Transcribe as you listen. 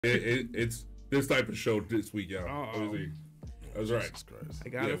It's this type of show this week, y'all. Uh-oh. That's right. I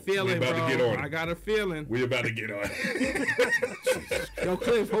got a feeling, bro. To get on I got a feeling. We about to get on. Yo,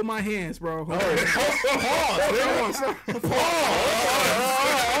 Cliff, hold my hands, bro. Pause.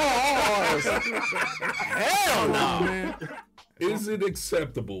 Hell no, man. Is it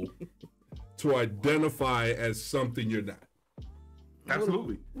acceptable to identify as something you're not?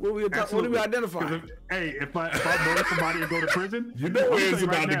 Absolutely. What do we identify? If I murder somebody and go to prison, you know where it's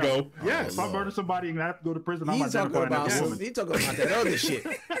about to go. Yes. If I murder somebody and I have to go to prison, I'm identifying as a woman. He's talking about that other shit.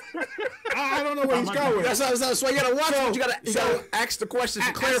 I don't know where he's going. That's why you gotta watch it. You gotta ask the questions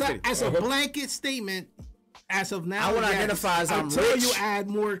for clarity. As a blanket statement, as of now, I want to identify as I'm until rich. you add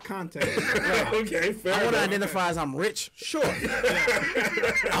more context. Okay, fair I want to enough. identify as I'm rich. Sure.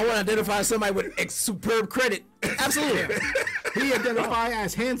 I want to identify as somebody with superb credit. Absolutely. He identify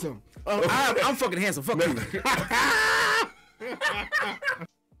as handsome. I'm fucking handsome. Fuck you.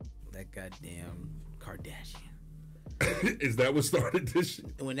 That goddamn Kardashian. Is that what started this shit?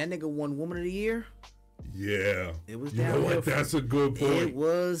 And when that nigga won Woman of the Year, yeah. it was You know downhill. what? That's a good point. It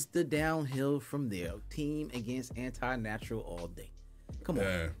was the downhill from there. Team against anti-natural all day. Come on.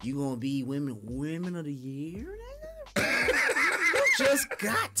 Yeah. You gonna be women of the year, nigga? You just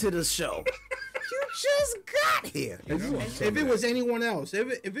got to the show. You just got here. If it was anyone else,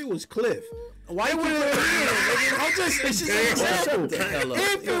 if it was Cliff, Why would it? It's just an example.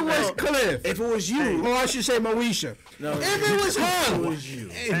 if it was Cliff, If it was you, or I should say Moesha, no, if it was her, it was you.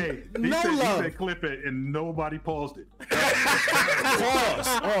 Hey, he no said, love. He said clip it and nobody paused it. Pause.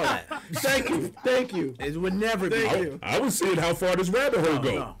 All that. Thank you. It would never be. Thank you. I was seeing how far this rabbit hole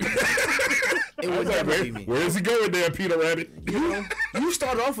go. No. It I would was like, never be me. where is he going there, Peter Rabbit? You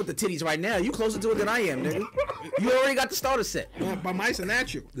started off with the titties right now. You closer to it than I am, nigga. You already got the starter set. By mice and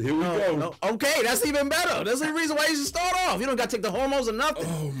natural. Here we go. No. Okay, that's even better. That's the reason why you should start off. You don't got to take the hormones or nothing.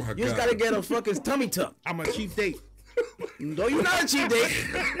 Oh my God. You just got to get a fucking tummy tuck. I'm a cheap date. No, you're not a cheap date.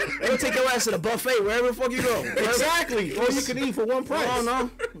 They'll take your ass to the buffet wherever the fuck you go. Exactly. Or you can eat for one price.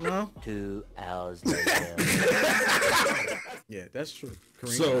 No. 2 hours later. Yeah, that's true. Kareem,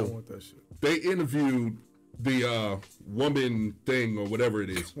 So- I want that shit. They interviewed the woman thing or whatever it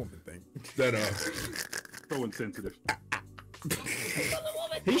is. Woman thing. That So insensitive.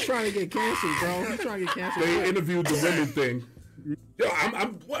 He's trying to get canceled, bro. He's trying to get canceled. they interviewed the women thing. Yo,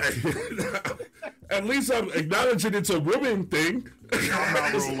 I'm what? At least I'm acknowledging it's a woman thing. I'm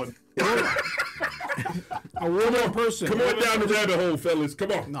not rolling. A woman person. Come on down the rabbit hole, fellas.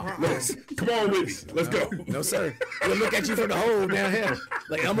 Come on. No. Come on with me. Let's go. No, sir. We'll look at you from the hole down here.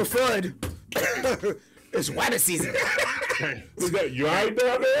 Like Elmer Fudd. It's water season. Hey, We got you all right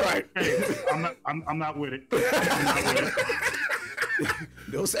down there? Right. hey, I'm not with it. I'm not with it.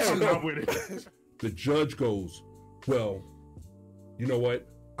 No, sir. I'm not with it. The judge goes, well, you know what?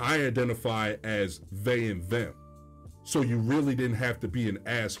 I identify as they and them. So you really didn't have to be an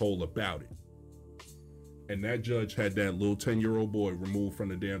asshole about it. And that judge had that little 10-year-old boy removed from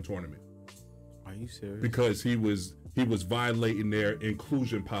the damn tournament Are you serious? because he was violating their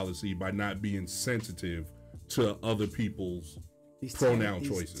inclusion policy by not being sensitive to other people's pronoun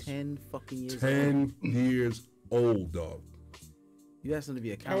choices. 10 fucking years old. 10 years old, dog. You asked him to be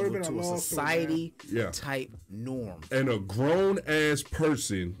would've accountable been a to a long story, society Yeah. type norm. And a grown ass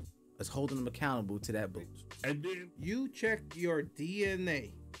person. That's holding him accountable to that boost. And then You check your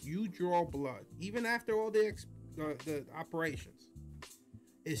DNA. You draw blood. Even after all the operations,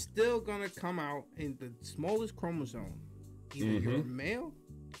 it's still gonna come out in the smallest chromosome. Either you're a male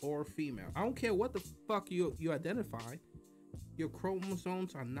or a female. I don't care what the fuck you identify. Your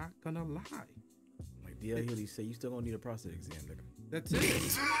chromosomes are not gonna lie. Like D.L. Hughley said, you still gonna need a prostate exam, nigga. That's it.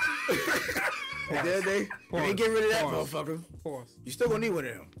 At the end of the day, you ain't getting rid of that Pause. motherfucker. Pause. You still gonna need one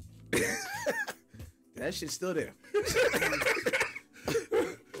of them. That shit's still there. You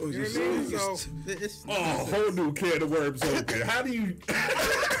know what I mean? So it's a whole new can of worms open. How do you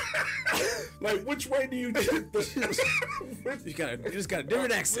like which way do you get the You just got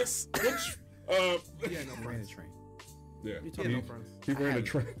different access. which yeah, no Ran the friends. train. yeah, talking about friends. he ran a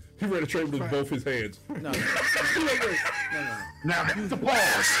train. He ran a train with both his hands. No. Now that's the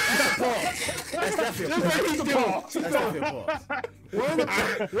pause. That's definitely a pause. That's definitely a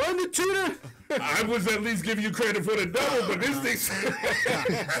pause. Run the tutor. I was at least giving you credit for the double, but this thing.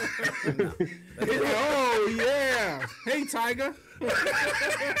 Oh yeah. Hey Tiger.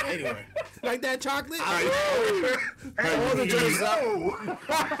 Anyway. Like that chocolate? Pause the jokes up.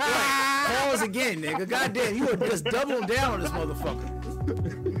 Pause again, nigga. Goddamn, you were just doubling down on this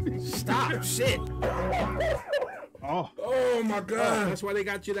motherfucker. Stop, shit. Oh, Oh my God! That's why they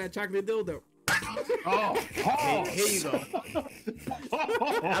got you that chocolate dildo. Oh, pause. Here you go.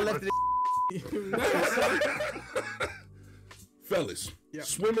 I left it. Fellas, Yeah.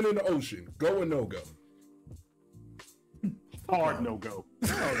 swimming in the ocean, go or no go? Hard no go.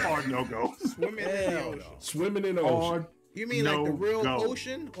 Hard no go. Swimming in the ocean. Swimming in the ocean. Hard. You mean like the real No-go.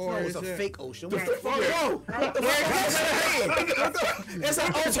 ocean, or No, it's is a it fake ocean. The What the fuck- fuck? yeah. Yo, what the fuck? It's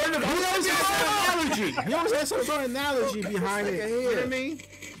an alternative. He always has some analogy. He always has some sort of analogy behind it. You know what I mean?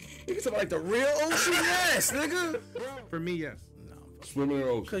 You talking like the real ocean? Yes, nigga. For me, yes. Swimming in the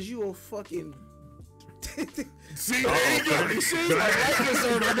ocean. Cause you a fucking. See, there you go. You see, like life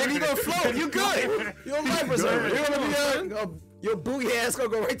preserver, nigga. You gonna float? You good? You're a life preserver. You're gonna be your booty ass gonna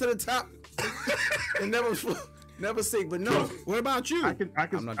go right to the top and never sink. But no, What about you? I can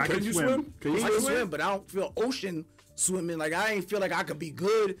Can you swim? Can you I can swim? swim, but I don't feel ocean swimming. Like I ain't feel like I could be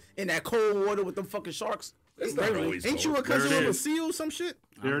good in that cold water with them fucking sharks. It's not always Ain't you a cold. cousin There it with a is. seal, some shit?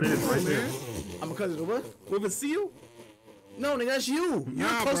 There it is, right there. I'm a cousin of what? With a seal? No, nigga, that's you. You're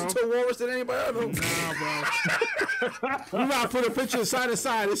Nah, closer bro. to a walrus than anybody else. Nah, bro. We gotta put a picture side to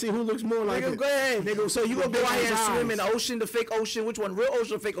side and see who looks more like Nigga, it. go ahead, nigga. So you gonna go out here and Eyes. swim in the ocean, the fake ocean? Which one? Real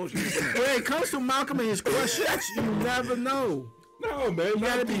ocean or fake ocean? When it comes to Malcolm and his questions, you never know. No, man. You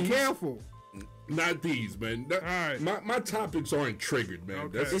gotta not be these. careful. Not these, man. All right. My topics aren't triggered, man.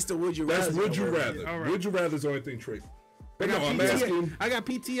 Okay. That's It's the would you rather. that's would you rather. All right. Would you rather is the only thing triggered. But no, I'm PTSD. asking. I got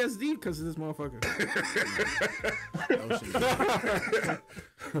PTSD because of this motherfucker.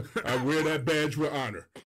 I wear that badge with honor.